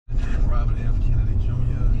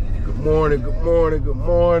Good morning, good morning, good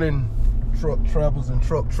morning, truck trappers and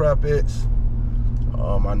truck trapettes.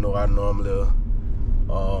 I know I normally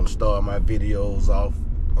start my videos off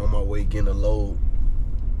on my way getting a load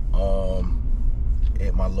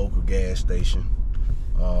at my local gas station.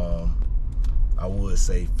 I would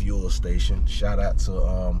say fuel station. Shout out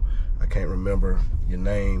to I can't remember your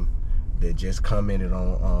name that just commented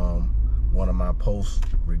on one of my posts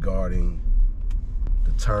regarding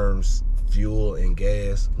the terms fuel and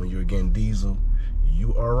gas when you're getting diesel.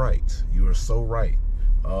 You are right. You are so right.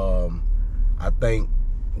 I think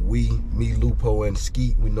me, Lupo, and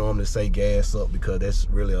Skeet, we normally say gas up because that's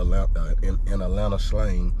really in Atlanta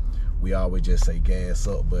slang. We always just say gas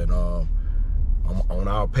up, but on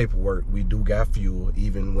our paperwork, we do got fuel.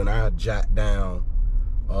 Even when I jot down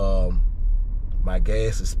my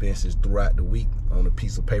gas expenses throughout the week on a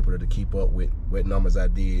piece of paper to keep up with what numbers I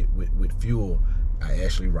did with fuel, I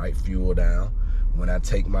actually write fuel down. When I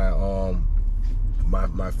take my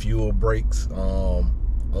my fuel breaks on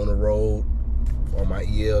the road on my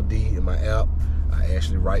ELD in my app, I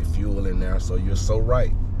actually write fuel in there. So you're so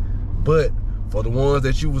right. But for the ones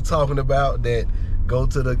that you were talking about that go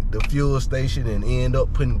to the fuel station and end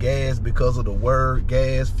up putting gas because of the word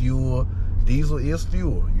gas, fuel, diesel is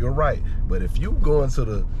fuel. You're right. But if you going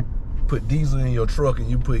to put diesel in your truck and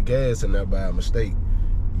you put gas in there by a mistake,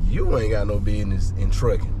 you ain't got no business in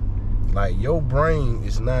trucking. Like, your brain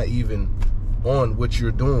is not even on what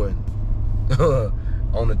you're doing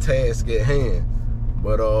on the task at hand.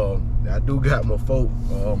 But I do got my folk,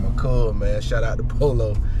 my cuz, man. Shout out to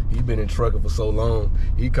Polo. He been in trucking for so long.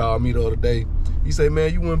 He called me the other day. He said,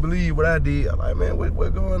 man, you wouldn't believe what I did. I'm like, man,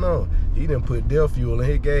 what going on? He didn't put their fuel in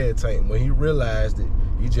his gas tank. When he realized it,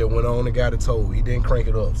 he just went on and got it towed. He didn't crank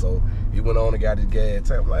it up, so he went on and got his gas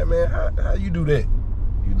tank. I'm like, man, how you do that?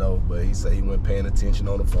 You know, but he said he wasn't paying attention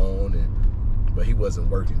on the phone, but he wasn't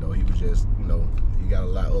working though. He was just, you know, he got a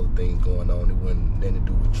lot of other things going on. It wasn't nothing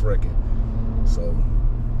to do with trucking. So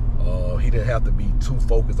he didn't have to be too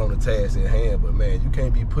focused on the task at hand. But man, you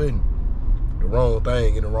can't be putting the wrong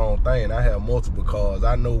thing in the wrong thing. I have multiple cars.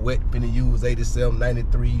 I know what finna use 87,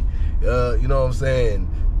 93, you know what I'm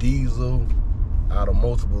saying, diesel out of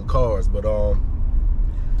multiple cars. But I'll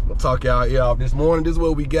talk y'all ear off this morning. This is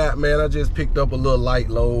what we got, man. I just picked up a little light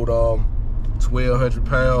load, 1,200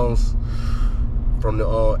 pounds from the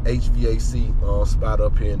HVAC spot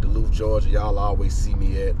up here in Duluth, Georgia. Y'all always see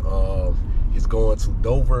me at. It's going to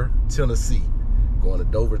Dover, Tennessee. Going to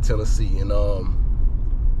Dover, Tennessee, and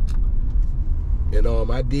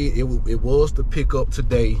I did. It was to pick up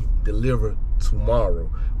today, deliver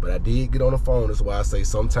tomorrow. But I did get on the phone. That's why I say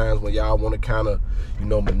sometimes when y'all want to kind of, you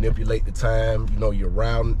know, manipulate the time, you know, you're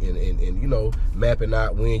routing and you know, mapping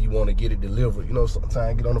out when you want to get it delivered. You know,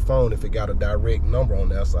 sometimes get on the phone if it got a direct number on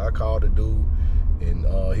there. So I called the dude, and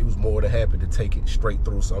he was more than happy to take it straight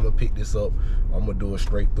through. So I'm gonna pick this up. I'm gonna do it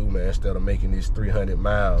straight through, man, instead of making this 300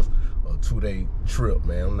 miles a 2-day trip,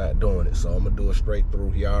 man. I'm not doing it. So I'm gonna do it straight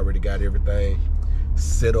through. He already got everything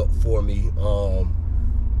set up for me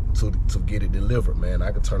to get it delivered, man.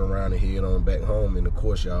 I could turn around and head on back home. And of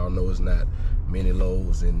course, y'all know it's not many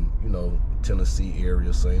loads in, you know, Tennessee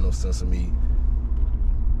area, so ain't no sense of me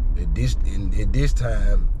at this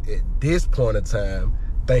point in time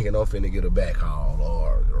thinking I'm finna get a backhaul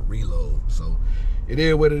or a reload. So it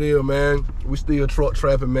is what it is, man. We still truck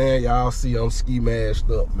trapping, man. Y'all see I'm ski mashed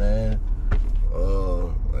up, man.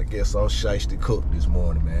 I guess I'm shiesty cooked this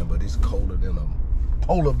morning, man, but it's colder than a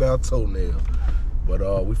polar bear toenail. But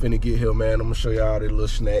we finna get here, man. I'm gonna show y'all this little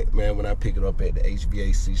snack, man, when I pick it up at the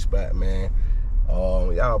HVAC spot, man.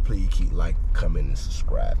 Y'all please keep liking, commenting, and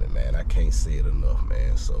subscribing, man. I can't say it enough,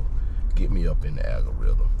 man. So get me up in the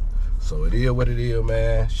algorithm. So it is what it is,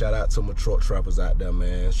 man. Shout out to my truck trappers out there,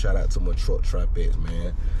 man. Shout out to my truck trapettes,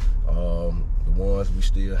 man. The ones we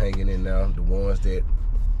still hanging in now. The ones that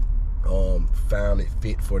found it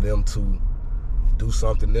fit for them to do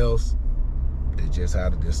something else. They just how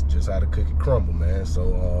to cook it crumble, man.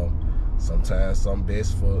 So sometimes something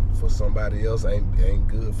best for somebody else ain't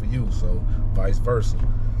good for you. So vice versa.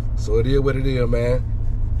 So it is what it is, man.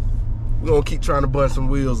 We're gonna keep trying to bunch some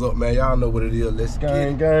wheels up, man. Y'all know what it is. Let's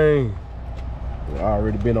gang. We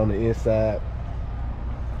already been on the inside.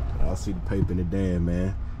 Y'all see the paper in the dash,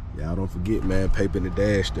 man. Y'all don't forget, man, paper in the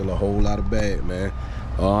dash, still a whole lot of bag, man.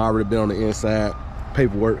 I already been on the inside.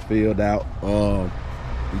 Paperwork filled out.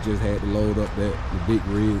 We just had to load up the big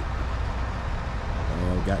rig.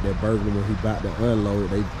 Got that burglar when he about to unload.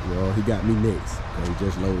 He got me next. He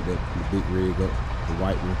just loaded the big rig up, the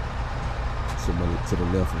white one, to the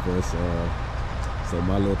left of us. So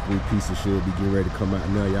my little 3 pieces should be getting ready to come out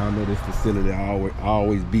now. Y'all know this facility I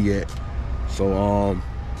always be at. So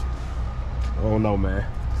I don't know, man.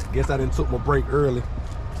 Guess I didn't took my break early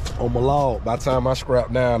on my log. By the time I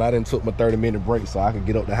scrapped down, I didn't took my 30-minute break so I could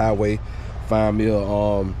get up the highway, find me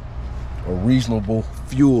a reasonable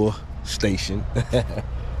fuel station,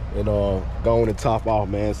 and go on and top off,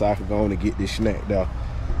 man, so I could go on and get this snack down.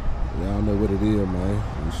 Y'all know what it is, man.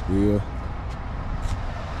 We still,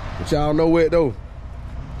 but y'all know what though.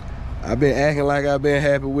 I've been acting like I've been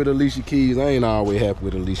happy with Alicia Keys. I ain't always happy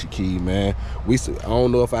with Alicia Keys, man. I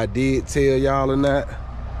don't know if I did tell y'all or not.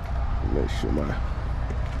 Make sure my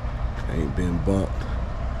ain't been bumped.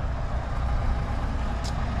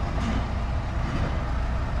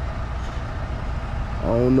 I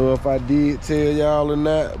don't know if I did tell y'all or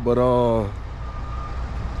not, but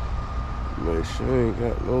make sure I ain't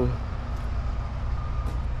got no.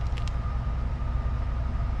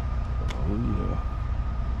 Oh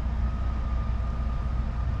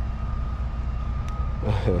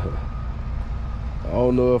yeah. I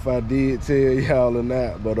don't know if I did tell y'all or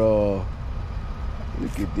not, but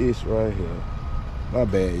look at this right here. My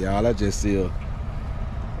bad, y'all. I just see a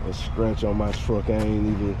scratch on my truck. I ain't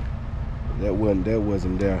even, that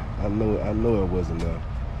wasn't there. I know it wasn't there.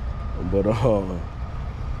 But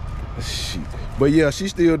shit. But yeah,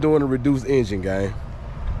 she's still doing a reduced engine, gang.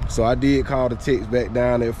 So I did call the techs back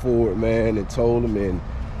down at Ford, man, and told them, and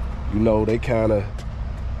you know, I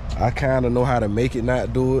kind of know how to make it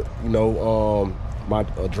not do it. You know,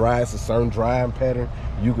 it's a certain driving pattern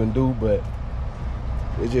you can do, but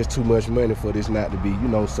it's just too much money for this not to be, you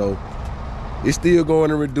know. So it's still going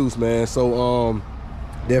to reduce, man. So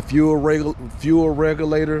that fuel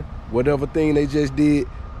regulator, whatever thing they just did,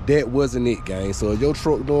 that wasn't it, gang. So if your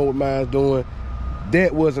truck doing what mine's doing,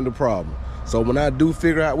 that wasn't the problem. So when I do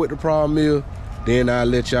figure out what the problem is, then I'll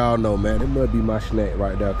let y'all know, man. It must be my snack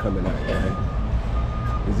right there coming out, gang.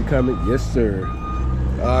 Is he coming? Yes, sir.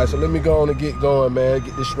 All right, so let me go on and get going, man.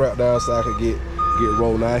 Get this strap down so I can get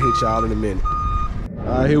rolling. I'll hit y'all in a minute. All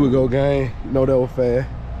right, here we go, gang. You know that was fast.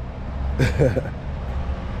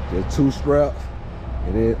 Just 2 straps.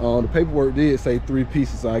 And then the paperwork did say 3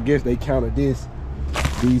 pieces, so I guess they counted these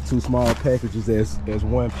 2 small packages as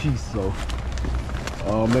 1 piece. So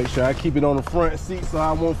make sure I keep it on the front seat so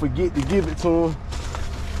I won't forget to give it to them.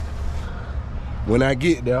 When I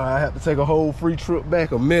get there, I have to take a whole free trip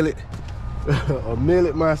back, a millet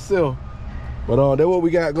myself. But that's what we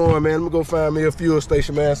got going, man. Let me go find me a fuel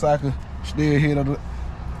station, man, so I can still hit the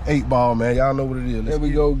 8-ball, man. Y'all know what it is. There we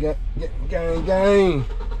go, gang.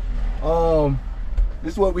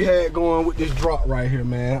 This is what we had going with this drop right here,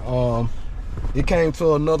 man. It came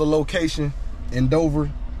to another location in Dover,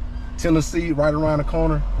 Tennessee, right around the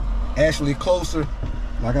corner. Actually closer.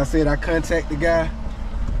 Like I said, I contacted the guy.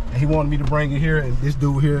 He wanted me to bring it here, and this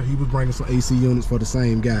dude here, he was bringing some AC units for the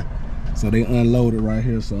same guy. So they unloaded right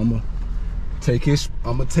here. So I'm gonna take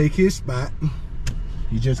his spot.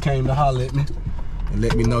 He just came to holler at me and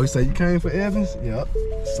let me know. He said, "You came for Evans?" Yep,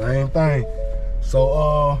 same thing.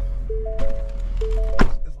 So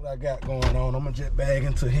that's what I got going on. I'm gonna jet bag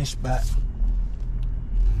into his spot.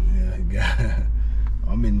 Yeah,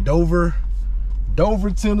 I'm in Dover,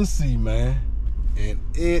 Tennessee, man. And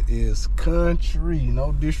it is country.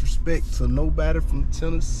 No disrespect to nobody from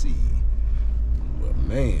Tennessee, but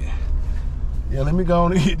man, yeah, let me go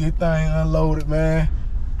on and get this thing unloaded, man.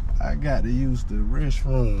 I got to use the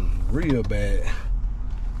restroom real bad.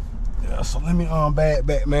 Yeah, so let me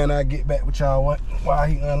back, man. I'll get back with y'all while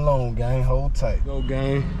he unload, gang. Hold tight. Go,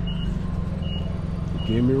 gang.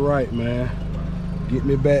 Get me right, man. Get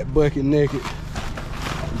me back bucket naked.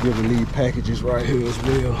 Giving these packages right here as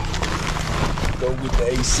well. Go with the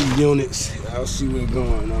AC units. I'll see what's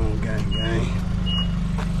going on, gang.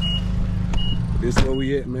 This is where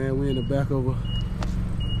we at, man. We in the back of a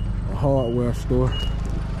hardware store.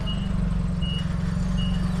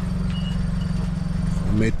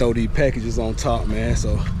 I may throw these packages on top, man,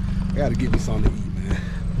 so I gotta get me something to eat, man.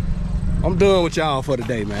 I'm done with y'all for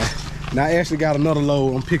today, man. Now I actually got another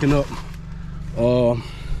load I'm picking up.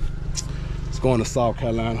 It's going to South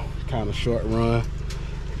Carolina, kind of short run.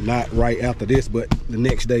 Not right after this, but the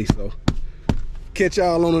next day. So catch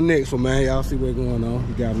y'all on the next one, man. Y'all see what's going on.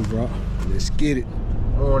 You got them dropped. Let's get it.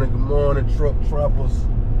 Good morning, truck trappers,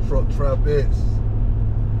 truck trapettes.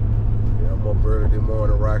 Yeah, I'm up early this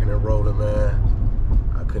morning, rocking and rolling, man.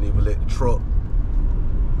 I couldn't even let the truck.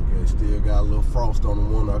 Okay, still got a little frost on the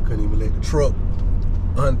window. I couldn't even let the truck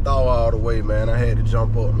unthaw all the way, man. I had to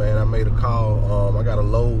jump up, man. I made a call. I got a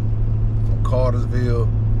load from Cartersville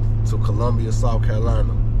to Columbia, South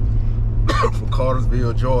Carolina. From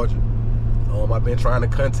Cartersville, Georgia. I've been trying to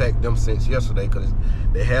contact them since yesterday because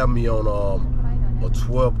they have me on a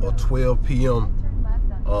 12 p.m.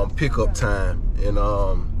 pickup time, and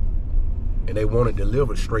they want it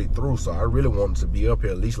delivered straight through. So I really wanted to be up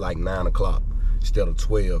here at least like 9 o'clock instead of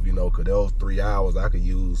 12, you know, because those 3 hours I could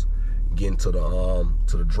use getting to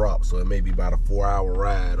the drop. So it may be about a 4-hour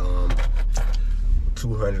ride,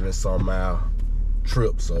 200 and some mile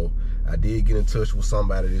trip. So I did get in touch with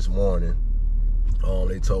somebody this morning.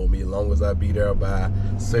 They told me as long as I be there by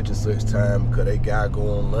such and such time, because they gotta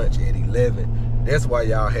go on lunch at 11. That's why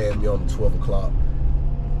y'all had me on the 12 o'clock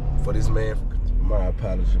for this, man. My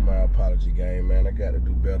apology, gang, man. I got to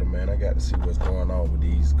do better, man. I got to see what's going on with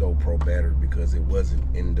these GoPro batteries, because it wasn't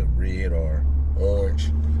in the red or orange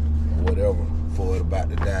or whatever for it about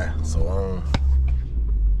to die. So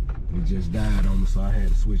it just died on me, so I had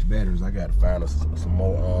to switch batteries. I got to find some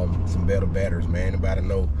more some better batteries, man. Anybody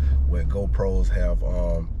know what GoPros have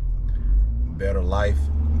better life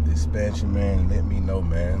expansion, man? Let me know,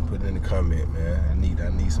 man. Put it in the comment, man. I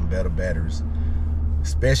need some better batteries,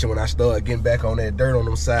 especially when I start getting back on that dirt on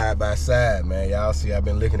them side by side, man. Y'all see I've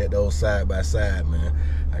been looking at those side by side, man.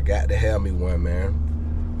 I got to have me one,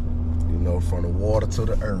 man. You know, from the water to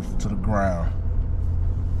the earth to the ground.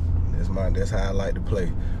 That's how I like to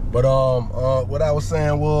play. But what I was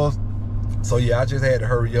saying was, so yeah, I just had to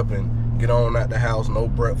hurry up and get on out the house, no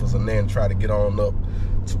breakfast, and then try to get on up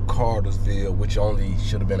to Cartersville, which only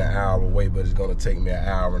should have been an hour away, but it's gonna take me an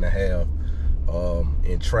hour and a half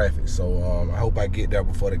in traffic. So I hope I get there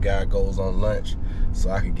before the guy goes on lunch, so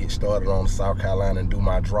I can get started on South Carolina and do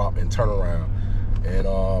my drop and turn around. And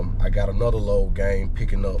I got another load game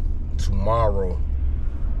picking up tomorrow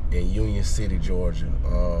in Union City, Georgia,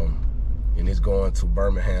 and it's going to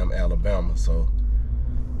Birmingham, Alabama. So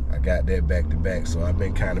I got that back to back. So I've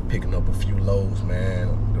been kind of picking up a few loads,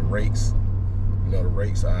 man. The rates, you know, the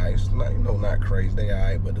rates are alright. It's not, you know, not crazy, they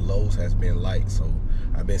alright, but the loads has been light. So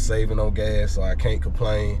I've been saving on gas, so I can't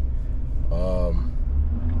complain.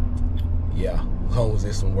 Yeah, as long as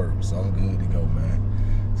it's some work, so I'm good to go,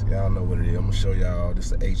 man. So y'all know what it is. I'm gonna show y'all this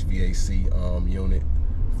is an HVAC unit,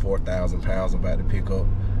 4,000 pounds I'm about to pick up.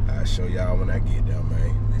 I'll show y'all when I get there,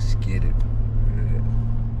 man. Let's get it.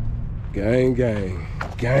 Gang, gang,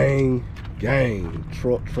 gang, gang.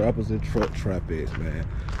 Truck trappers and truck trappettes, man.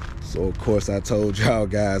 So of course I told y'all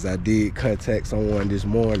guys I did contact someone this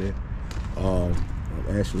morning. I'm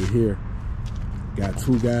actually here. Got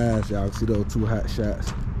 2 guys. Y'all can see those 2 hot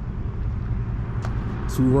shots.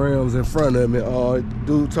 2 Rams in front of me.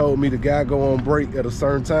 Dude told me the guy go on break at a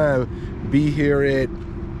certain time. Be here at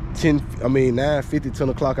 9:50, 10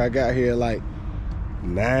 o'clock. I got here like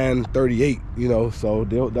 9:38, you know. So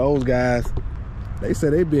those guys, they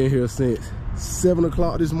said they been here since 7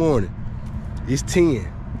 o'clock this morning. It's 10.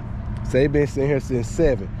 So they been sitting here since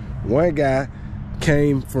 7. One guy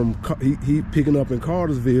came from, he picking up in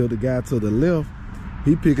Cartersville. The guy to the left,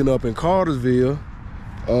 he picking up in Cartersville.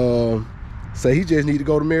 So he just need to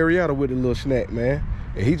go to Marietta with a little snack, man.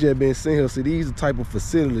 And he just been sitting here. See, these are the type of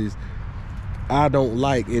facilities I don't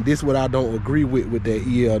like, and this is what I don't agree with that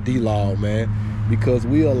ELD law, man, because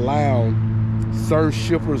we allow certain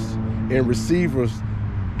shippers and receivers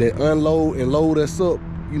that unload and load us up.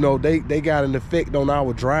 You know, they got an effect on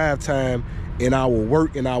our drive time and our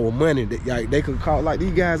work and our money. They could call, like,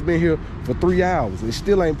 these guys been here for 3 hours and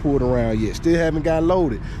still ain't pulled around yet, still haven't got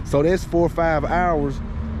loaded. So that's 4 or 5 hours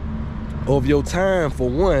of your time, for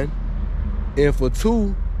one, and for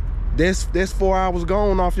two, that's 4 hours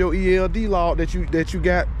gone off your ELD log that you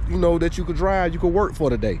got, you know, that you could drive, you could work for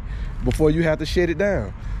the day before you have to shut it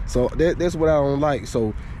down. So that's what I don't like.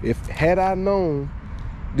 So had I known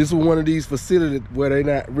this was one of these facilities where they're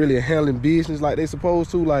not really handling business like they supposed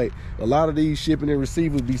to, like a lot of these shipping and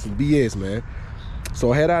receivers be some BS, man.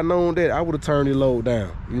 So had I known that, I would have turned the load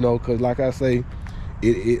down, you know, because like I say,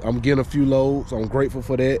 I'm getting a few loads. I'm grateful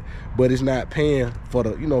for that, but it's not paying for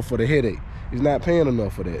the, you know, for the headache. It's not paying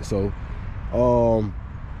enough for that. So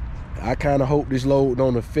I kind of hope this load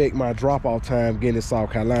don't affect my drop-off time getting to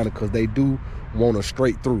South Carolina, because they do want a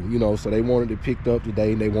straight through, you know. So they wanted it picked up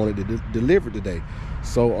today and they wanted it delivered today.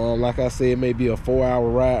 So like I said, it may be a 4-hour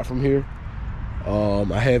ride from here.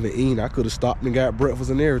 I haven't eaten. I could have stopped and got breakfast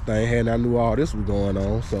and everything had I knew all this was going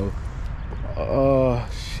on. So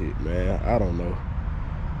shit, man, I don't know.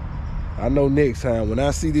 I know next time when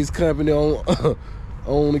I see this company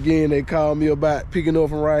on again, they call me about picking up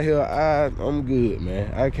from right here, I'm good,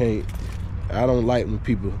 man. I don't like when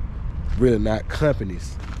people really not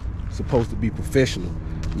companies supposed to be professional,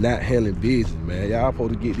 not handling business, man. Y'all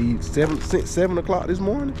supposed to get these 7 o'clock this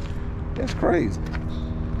morning? That's crazy.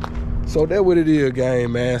 So that's what it is,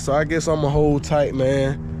 gang, man. So I guess I'm gonna hold tight,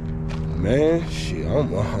 man. Man, shit,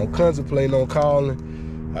 I'm contemplating on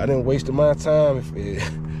calling. I didn't waste my time.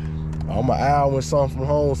 I'm an hour and something from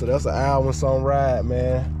home, so that's an hour and something ride,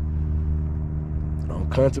 man. I'm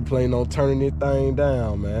contemplating on turning this thing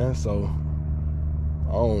down, man. So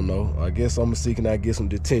I don't know. I guess I'm seeking out get some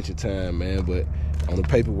detention time, man. But on the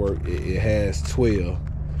paperwork, it has 12.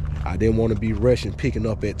 I didn't want to be rushing, picking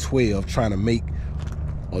up at 12, trying to make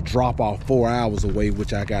a drop off 4 hours away,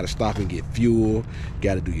 which I got to stop and get fuel.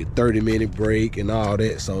 Got to do your 30-minute break and all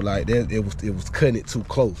that. So like that, it was cutting it too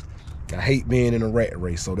close. I hate being in a rat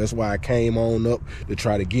race, so that's why I came on up to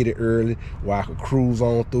try to get it early, where I could cruise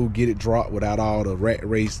on through, get it dropped without all the rat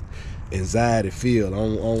race anxiety feel. I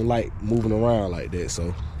don't like moving around like that,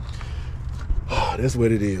 so that's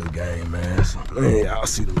what it is, gang, man. So, man, y'all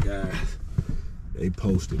see them guys. They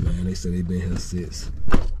posted, man. They said they been here since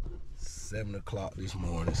 7 o'clock this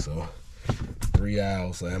morning, so 3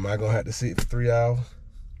 hours. So am I gonna have to sit for 3 hours?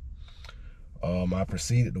 I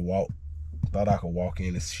proceeded to walk. Thought I could walk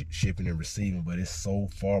in and shipping and receiving, but it's so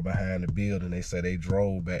far behind the building. They said they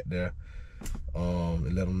drove back there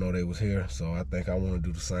and let them know they was here. So I think I want to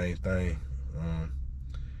do the same thing.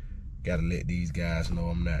 Got to let these guys know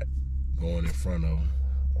I'm not going in front of them,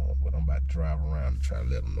 but I'm about to drive around and try to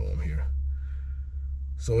let them know I'm here.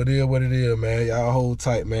 So it is what it is, man. Y'all hold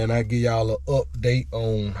tight, man. I give y'all an update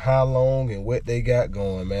on how long and what they got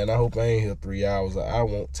going, man. I hope I ain't here 3 hours. I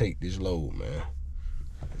won't take this load, man.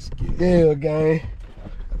 Yeah, gang.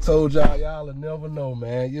 I told y'all will never know,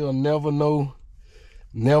 man. You'll never know,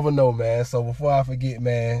 man. So before I forget,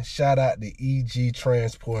 man, shout out to EG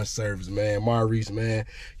Transport Service, man. Maurice, man,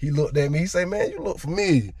 he looked at me. He said, man, you look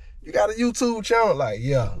familiar. You got a YouTube channel? Like,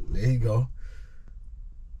 yeah, there you go.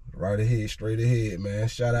 Right ahead, straight ahead, man.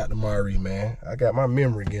 Shout out to Maurice, man. I got my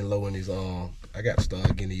memory getting low in these, I got to start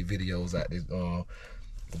getting these videos out this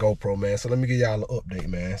GoPro, man. So let me give y'all an update,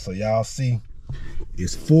 man. So y'all see,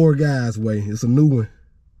 it's 4 guys waiting. It's a new one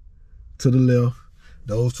to the left.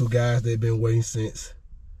 Those 2 guys, they've been waiting since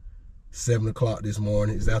 7 o'clock this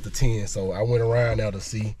morning. It's after 10. So I went around now to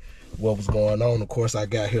see what was going on. Of course, I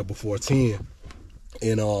got here before 10.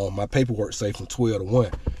 And my paperwork say from 12 to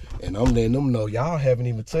 1. And I'm letting them know, y'all haven't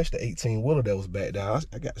even touched the 18-wheeler that was back there.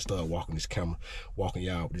 I got to start walking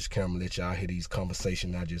y'all with this camera, let y'all hear these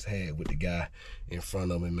conversations I just had with the guy in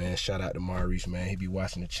front of me, man. Shout out to Maurice, man. He be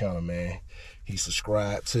watching the channel, man. He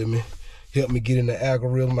subscribed to me, helped me get in the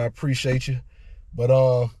algorithm. I appreciate you. But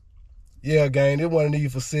yeah, gang, this one of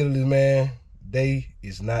these facilities, man, they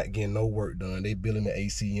is not getting no work done. They building the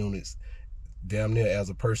AC units damn near as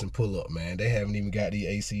a person pull up, man. They haven't even got the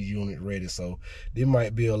AC unit ready, so this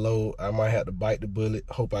might be a load. I might have to bite the bullet.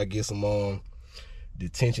 Hope I get some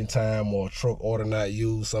detention time or truck order not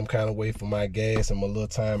used some kind of way for my gas and my little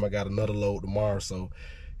time. I got another load tomorrow, so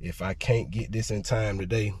if I can't get this in time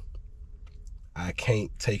today, I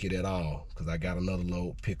can't take it at all, because I got another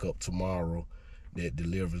load pick up tomorrow that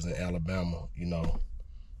delivers in Alabama, you know.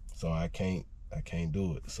 So I can't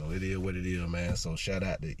do it. So it is what it is, man. So shout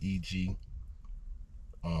out to EG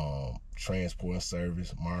Transport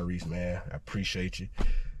Service, Maurice, man. I appreciate you.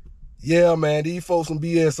 Yeah, man, these folks some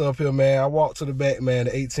BS up here, man. I walked to the back, man,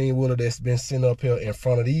 the 18-wheeler that's been sitting up here in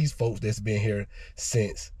front of these folks that's been here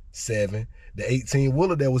since 7. The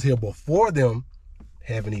 18-wheeler that was here before them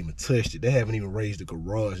haven't even touched it. They haven't even raised the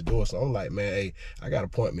garage door. So I'm like, man, hey, I got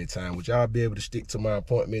appointment time. Would y'all be able to stick to my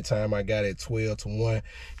appointment time I got at 12 to 1?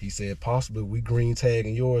 He said, possibly. We green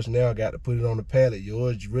tagging yours now. Got to put it on the pallet.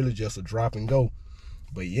 Yours really just a drop and go.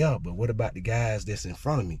 But yeah, but what about the guys that's in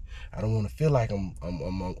front of me? I don't want to feel like I'm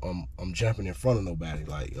jumping in front of nobody.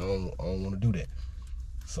 Like, I don't want to do that.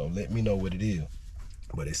 So let me know what it is.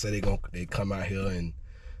 But they say they come out here and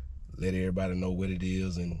let everybody know what it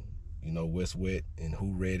is, and you know what's wet and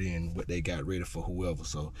who ready and what they got ready for whoever.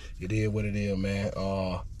 So it is what it is, man.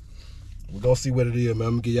 We're gonna see what it is, man.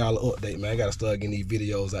 I'm gonna give y'all an update, man. I gotta start getting these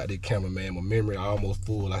videos out of the camera, man. My memory almost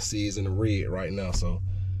full. I see it's in the red right now, so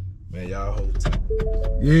man, y'all hold tight.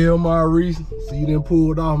 Yeah, Maurice, see you done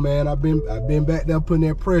pulled off, man. I've been back there putting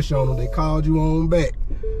that pressure on them. They called you on back,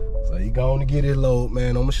 so you going to get his load,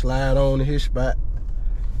 man. I'm gonna slide on to his spot.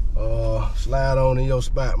 Slide on in your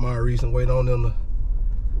spot, Maurice, and wait on them to.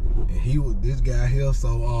 And he was this guy here.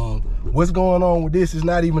 So what's going on with this? It's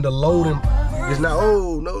not even the loading. It's not.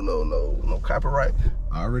 Oh no copyright.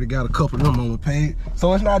 I already got a couple of them on the page.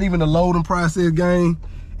 So it's not even the loading process, gang.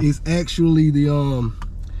 It's actually the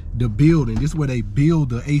building. This is where they build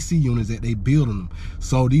the AC units that they building them.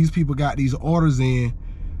 So these people got these orders in.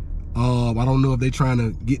 I don't know if they trying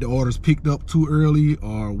to get the orders picked up too early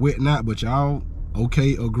or whatnot, but y'all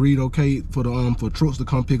agreed for the for trucks to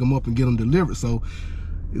come pick them up and get them delivered. So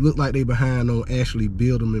it looked like they behind on actually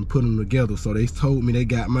build them and put them together. So they told me they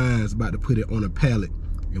got mine about to put it on a pallet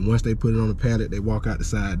And once they put it on the pallet, they walk out the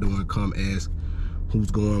side door and come ask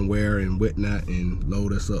who's going where and whatnot and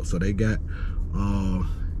load us up. So they got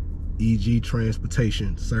EG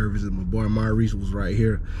transportation services. My boy Maurice was right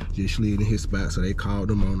here, just slid in his spot, so they called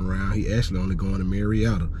him on around. He actually only going to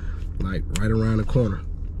Marietta, like right around the corner.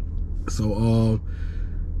 So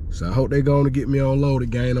I hope they going to get me unloaded,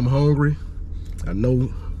 gang. I'm hungry. I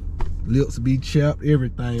know lips be chapped,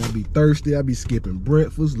 everything. I be thirsty. I be skipping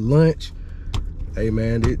breakfast, lunch. Hey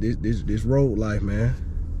man, this road life, man.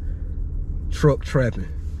 Truck trapping.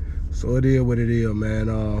 So it is what it is, man.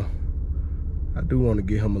 I do want to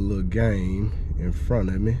get him a little game in front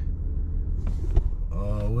of me.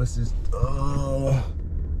 What's this?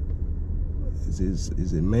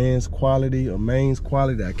 Is it man's quality or main's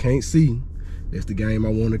quality? I can't see. That's the game I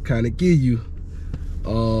want to kind of give you.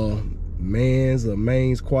 Man's or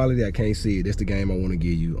main's quality, I can't see it. That's the game I want to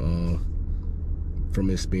give you from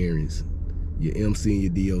experience. Your MC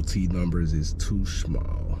and your DOT numbers is too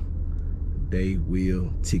small. They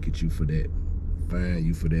will ticket you for that, fine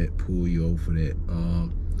you for that, pull you over for that.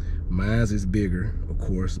 Mine's is bigger, of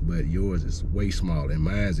course, but yours is way smaller, and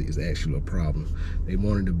mine's is actually a problem. They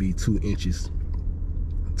wanted to be 2 inches.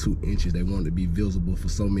 2 inches. They wanted to be visible for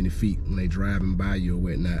so many feet when they driving by you or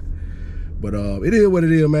whatnot. But it is what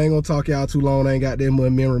it is, man. I ain't gonna talk y'all too long. I ain't got that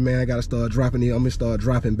much memory, man. I gotta start dropping it. I'm gonna start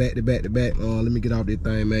dropping back to back to back. Let me get off that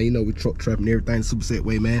thing, man. You know we truck trapping everything the super set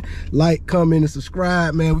way, man. Like, comment, and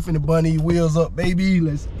subscribe, man. We finna bun these wheels up, baby.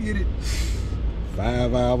 Let's get it.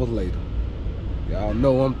 5 hours later. Y'all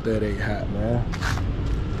know I'm 38 hot, man.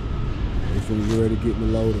 They finna get ready to get me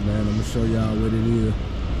loaded, man. I'm gonna show y'all what it is.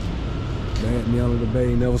 Man, me under the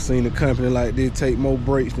bay, never seen a company like this take more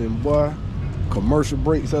breaks than, boy, commercial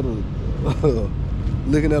breaks at a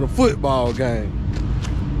looking at a football game.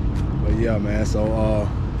 But yeah, man, so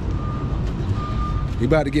he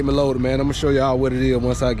about to get me loaded, man. I'm gonna show y'all what it is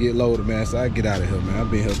once I get loaded, man. So I get out of here, man.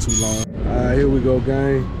 I've been here too long. All right, here we go,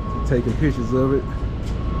 gang. Taking pictures of it.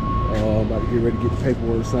 About to get ready to get the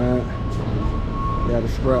paperwork signed. Got it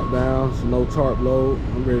strapped down, so no tarp load.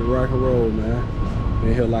 I'm ready to rock and roll, man.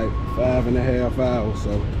 Been here like 5.5 hours,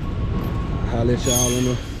 so I'll let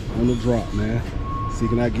y'all on the drop, man. See,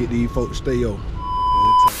 can I get these folks to stay over?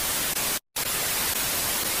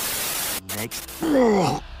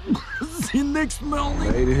 Next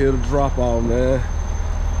morning. Ready to hear the drop off, man.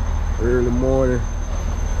 Early morning.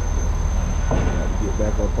 Got to get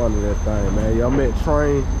back up under that thing, man. Y'all met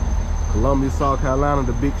train, Columbia, South Carolina,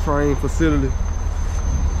 the big train facility.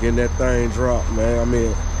 Getting that thing dropped, man. I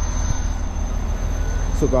mean,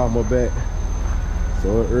 took off my back.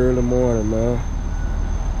 So early morning, man.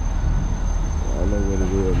 I know what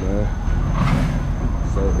it is, man.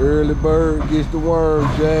 So early bird gets the worm,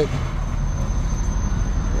 Jack.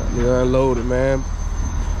 Got me unloaded, man.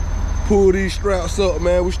 Pull these straps up,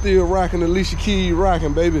 man. We still rocking, Alicia Keys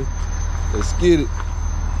rocking, baby. Let's get it.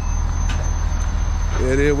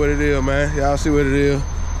 Yeah, it is what it is, man. Y'all see what it is.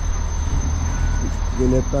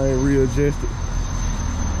 Getting that thing readjusted.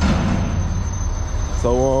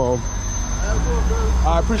 So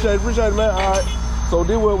I appreciate it, man. All right. So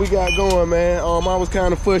this what we got going, man. I was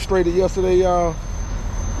kind of frustrated yesterday, y'all.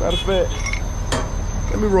 Matter of fact,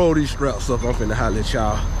 let me roll these straps up. I'm finna holler at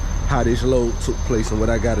y'all how this load took place and what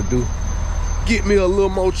I gotta do. Get me a little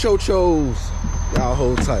more chochos. Y'all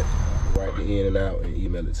hold tight. Write the in and out and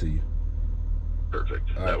email it to you. Perfect.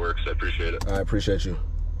 All that right. Works. I appreciate it. I appreciate you.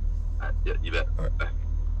 Yeah, you bet. All right.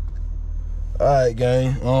 All right,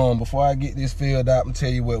 gang. Before I get this filled out, I'm gonna tell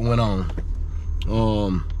you what went on.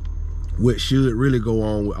 What should really go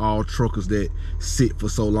on with all truckers that sit for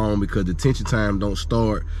so long, because the detention time don't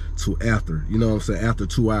start till after, you know what I'm saying, after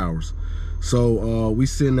 2 hours. So we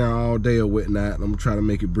sitting there all day or whatnot. I'm gonna try to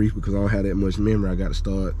make it brief because I don't have that much memory. I got to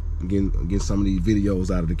start getting some of these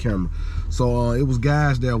videos out of the camera. So it was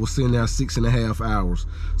guys that was sitting there 6.5 hours.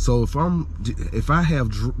 So if I have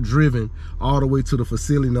driven all the way to the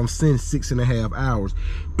facility and I'm sitting 6.5 hours,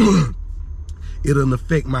 it'll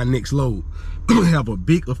affect my next load. Have a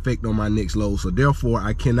big effect on my next load. So therefore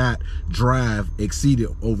I cannot drive exceeded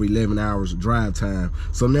over 11 hours of drive time.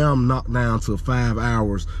 So now I'm knocked down to 5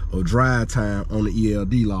 hours of drive time on the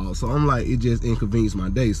ELD log. So I'm like, it just inconvenienced my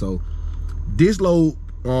day. So this load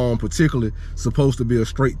particularly supposed to be a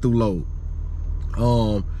straight through load.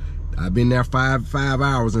 I've been there five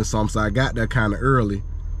hours and something, so I got there kind of early.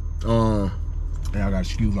 And I gotta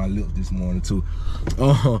excuse my lips this morning too.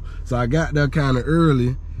 So I got there kind of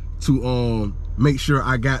early to make sure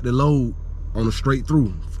I got the load on a straight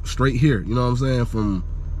through, straight here, you know what I'm saying, from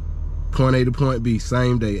point A to point B,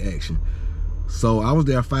 same day action. So I was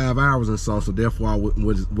there 5 hours and something, so therefore I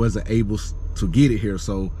wasn't able to get it here.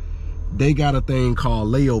 So they got a thing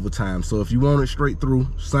called layover time. So if you want it straight through,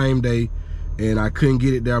 same day, and I couldn't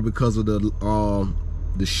get it there because of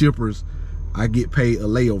the shippers, I get paid a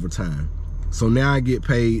layover time. So now I get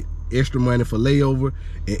paid extra money for layover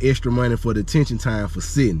and extra money for detention time for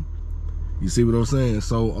sitting. You see what I'm saying?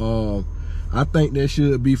 So I think that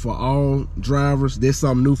should be for all drivers. That's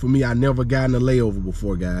something new for me. I never gotten a layover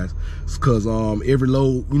before, guys. It's cause every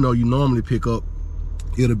load, you know, you normally pick up,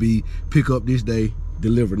 it'll be pick up this day,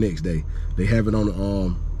 deliver next day. They have it on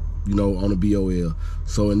the you know, on the BOL.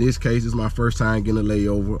 So in this case, it's my first time getting a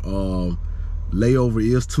layover. Layover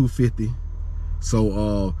is $250.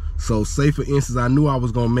 So say for instance, I knew I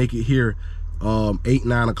was gonna make it here 8,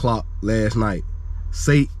 9 o'clock last night.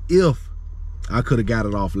 Say if I could have got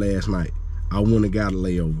it off last night, I wouldn't have got a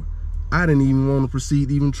layover. I didn't even want to proceed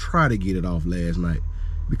to even try to get it off last night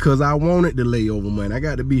because I wanted the layover money. I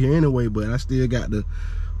got to be here anyway, but I still got to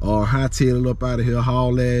hightail it up out of here,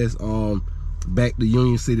 haul ass back to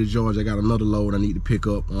Union City, Georgia. I got another load I need to pick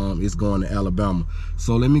up. It's going to Alabama.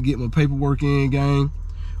 So let me get my paperwork in, gang.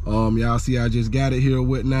 Y'all see I just got it here or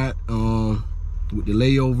whatnot, with the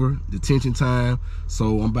layover, detention time.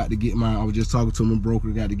 So I'm about to get I was just talking to my broker,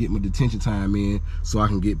 got to get my detention time in so I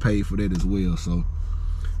can get paid for that as well. So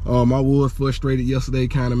I was frustrated yesterday,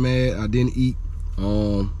 kind of mad. I didn't eat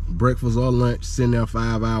breakfast or lunch, sitting there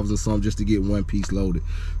 5 hours or something just to get one piece loaded.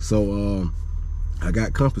 So I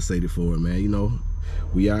got compensated for it, man. You know,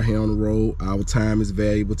 we out here on the road. Our time is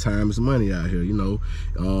valuable. Time is money out here, you know.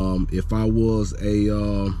 If I was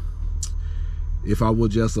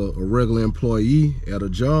just a regular employee at a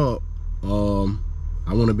job,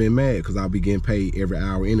 I wouldn't have been mad because I'll be getting paid every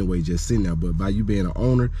hour anyway, just sitting there. But by you being an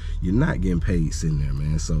owner, you're not getting paid sitting there,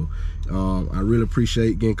 man. So I really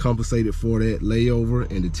appreciate getting compensated for that layover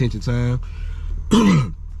and detention time.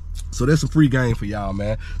 So that's some free game for y'all,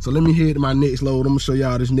 man. So let me head to my next load. I'm gonna show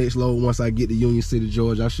y'all this next load once I get to Union City,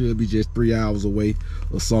 Georgia. I should be just 3 hours away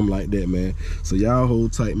or something like that, man. So y'all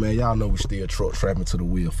hold tight, man. Y'all know we still truck trapping to the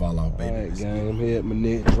wheel fall off, baby. All right, gang, I'm here at my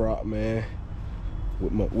neck drop, man.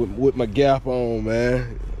 With my gap on,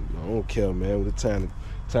 man. I don't care, man. With the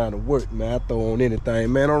time to work, man. I throw on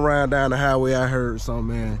anything, man. I'm riding down the highway. I heard something,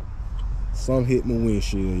 man. Something hit my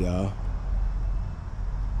windshield, y'all.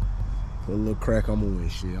 Put a little crack on my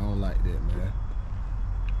windshield. I don't like that, man.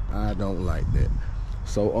 I don't like that.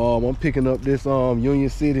 So I'm picking up this Union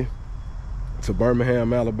City to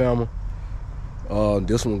Birmingham, Alabama.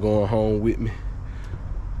 This one going home with me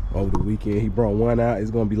over the weekend. He brought one out.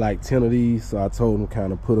 It's gonna be like 10 of these. So I told him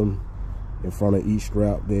kind of put them in front of each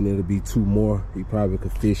strap. Then it'll be 2 more. He probably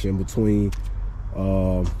could fish in between.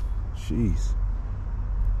 Jeez.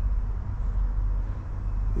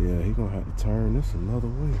 Yeah, he gonna have to turn this another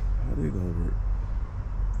way. How they gonna work?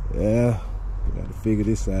 Yeah, we got to figure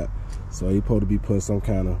this out. So he supposed to be putting some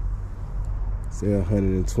kind of, say,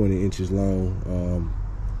 120 inches long,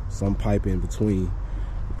 some pipe in between.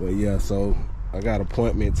 But yeah, so I got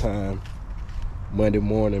appointment time Monday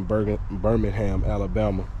morning, Birmingham,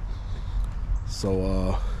 Alabama.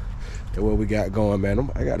 So that's what we got going, man.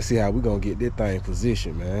 I got to see how we gonna get this thing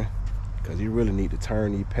positioned, man, because you really need to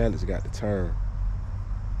turn. These pallets got to turn.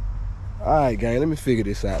 All right, gang, let me figure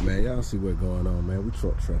this out, man. Y'all see what's going on, man. We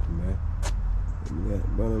truck trapping, man.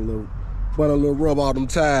 Run a little rub all them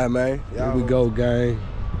time, man. Here we go, gang.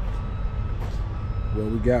 What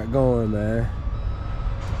we got going, man.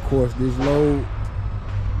 Of course, this load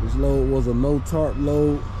was a no tarp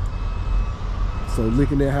load. So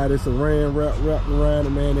looking at how this ran wrapped around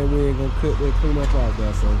it, man, that we ain't gonna cut that clean up out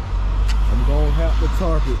there. So I'm gonna have to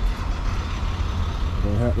tarp it.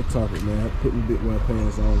 Gonna have to tarp it, man. Putting big one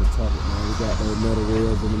pants on the tarp it, man. We got those metal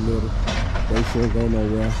rails in the middle. They shouldn't go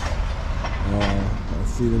nowhere.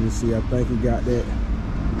 Let me see. I think he got that.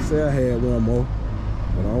 Say I had one more,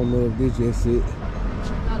 but I don't know if this just it.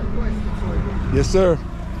 Got a question for you. Yes, sir.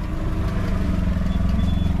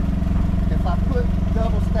 If I put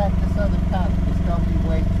double stack this other pallet, it's gonna be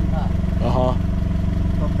way too high.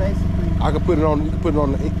 So basically, I can put it on. You can put it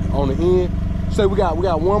on the end. Say we got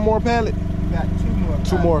one more pallet. we got 2 more.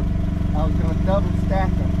 Two more. I was gonna double stack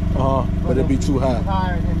them. But it'd be too high.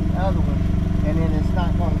 Higher than the other one, and then it's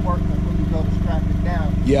not gonna work when you go to strap it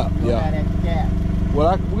down. Yeah, You'll have that gap.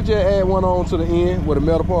 Well, we just add one on to the end with a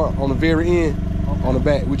metal part on the very end. Okay. On the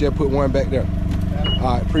back. We just put one back there. Okay.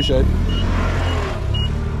 All right, appreciate it.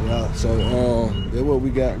 Yeah, so that's what we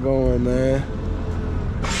got going, man.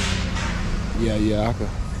 Yeah, I can.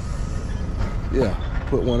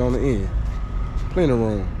 Put one on the end. Plenty of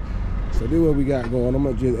room. So this what we got going. I'm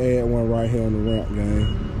gonna just add one right here on the ramp, gang.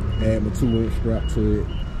 Add my 2-inch strap to it.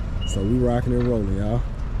 So we rocking and rolling, y'all.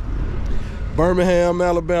 Birmingham,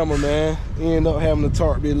 Alabama, man. End up having to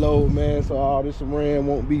tarp this load, man, so all this saran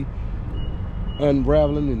won't be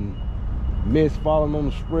unraveling and mess falling on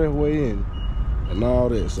the expressway and all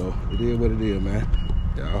that. So it is what it is, man.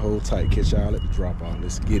 Y'all hold tight. Catch y'all at the drop off.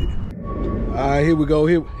 Let's get it. All right, here we go.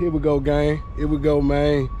 Here we go, gang. Here we go,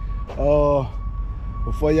 man.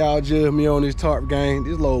 Before y'all judge me on this tarp, gang,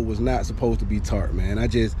 this load was not supposed to be tarp, man. I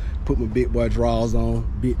just put my big boy drawers on,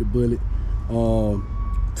 bit the bullet,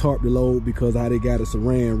 tarp the load because how they got a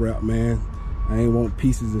saran wrap, man. I ain't want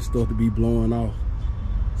pieces and stuff to be blowing off.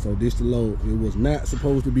 So this the load. It was not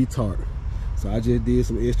supposed to be tarp. So I just did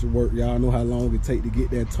some extra work. Y'all know how long it take to get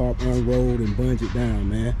that tarp unrolled and bunch it down,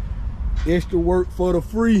 man. Extra work for the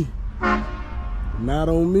free. Not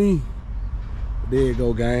on me. There you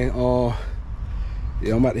go, gang.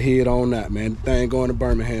 Yeah, I'm about to head on out, man. The thing going to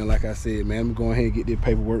Birmingham, like I said, man. I'm going ahead and get this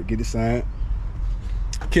paperwork, get it signed.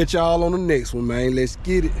 Catch y'all on the next one, man. Let's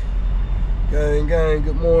get it. Gang, gang,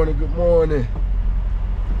 good morning, good morning.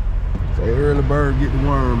 Say early bird get the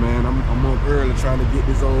worm, man. I'm up early trying to get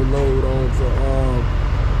this old load on to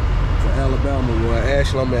Alabama. Well,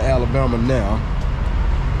 actually, I'm in Alabama now.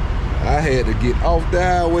 I had to get off the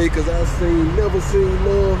highway because I never seen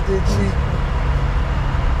love this cheap.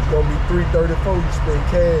 It's gonna be $334. You spend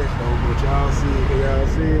cash though, but y'all see it, yeah,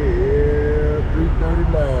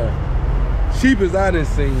 $339. Cheap as I done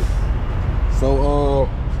seen. So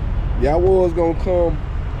yeah, I was gonna come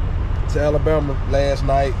to Alabama last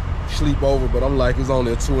night, sleep over, but I'm like, it's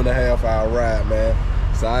only a 2.5 hour ride, man.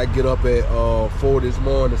 So I get up at 4 this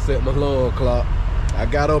morning, set my alarm clock. I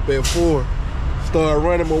got up at 4, started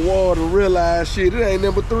running my water, realized shit, it ain't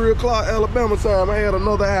number 3 o'clock Alabama time. I had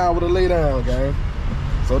another hour to lay down, gang.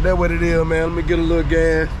 So that's what it is, man. Let me get a little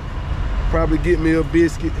gas, probably get me a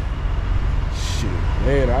biscuit. Shit,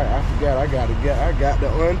 man, I forgot I got the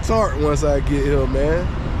untart once I get here, man.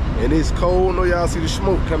 And it's cold. I know y'all see the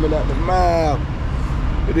smoke coming out the mouth.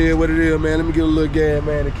 It is what it is, man. Let me get a little gas,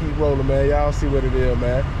 man, and keep rolling, man. Y'all see what it is,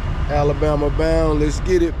 man. Alabama bound. Let's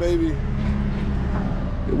get it, baby.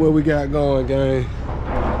 What we got going, gang?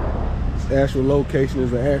 This actual location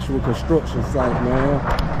is an actual construction site, man.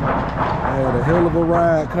 I had a hell of a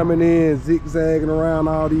ride coming in, zigzagging around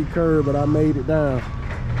all these curves, but I made it down.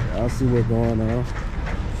 Y'all see what's going on.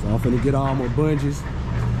 So I'm finna get all my bungees,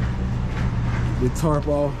 the tarp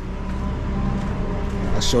off.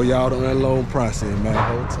 I'll show y'all the unload process, man, the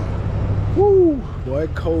whole time. Woo! Boy,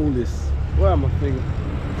 it cold as, where my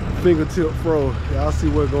fingertip froze. Y'all see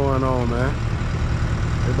what's going on, man.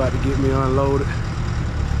 They about to get me unloaded.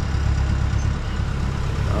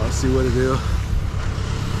 Y'all see what it is.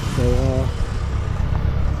 So,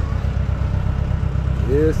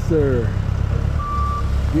 yes, sir.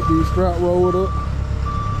 Get these strap rolled up.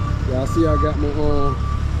 Y'all see I got my,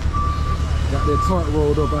 got that tarp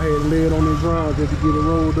rolled up. I had to lay it on the ground just to get it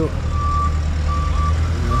rolled up.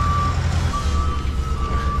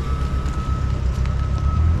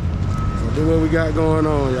 So that's what we got going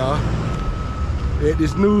on, y'all. At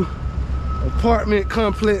this new apartment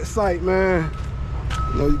complex site, man.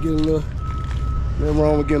 You know, you get a little, nothing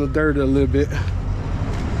wrong with getting dirty a little bit.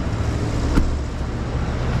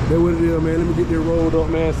 That's what it is, man. Let me get that rolled up,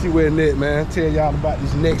 man. See where it's at, man. Tell y'all about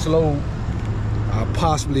this next load I'll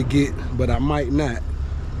possibly get, but I might not.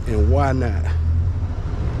 And why not?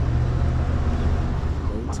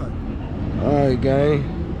 Hold tight. All right,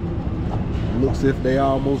 gang. Looks if they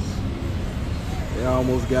almost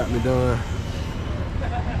got me done.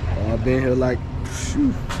 I've been here like,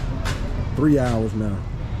 shoot, 3 hours now.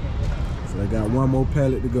 So I got one more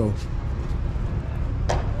pallet to go.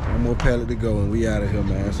 One more pallet to go and we out of here,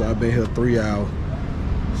 man. So I've been here 3 hours.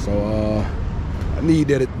 So I need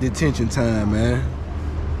that detention time, man.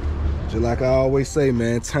 Just like I always say,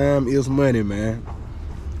 man, time is money, man.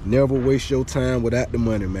 Never waste your time without the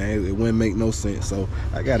money, man. It wouldn't make no sense. So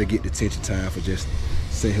I gotta get detention time for just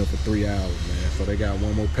sitting here for 3 hours, man. So they got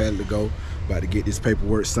one more pallet to go. About to get this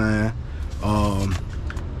paperwork signed. I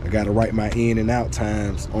gotta write my in and out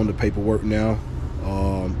times on the paperwork now.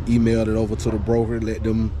 Emailed it over to the broker, let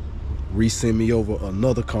them resend me over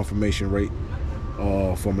another confirmation rate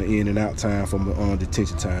for my in and out time, for my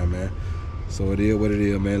detention time, man. So it is what it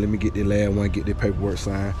is, man. Let me get the last one, get the paperwork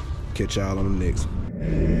signed. Catch y'all on the next one.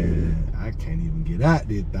 Man, I can't even get out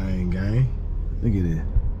this thing, gang. Look at it.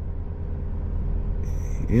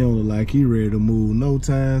 He don't look like he ready to move no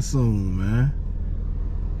time soon, man.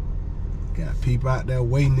 Got people out there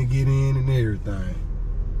waiting to get in and everything.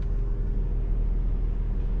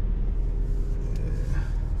 Yeah.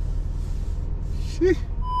 Shit.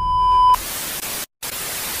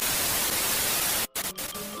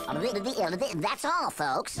 That's all,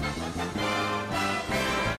 folks.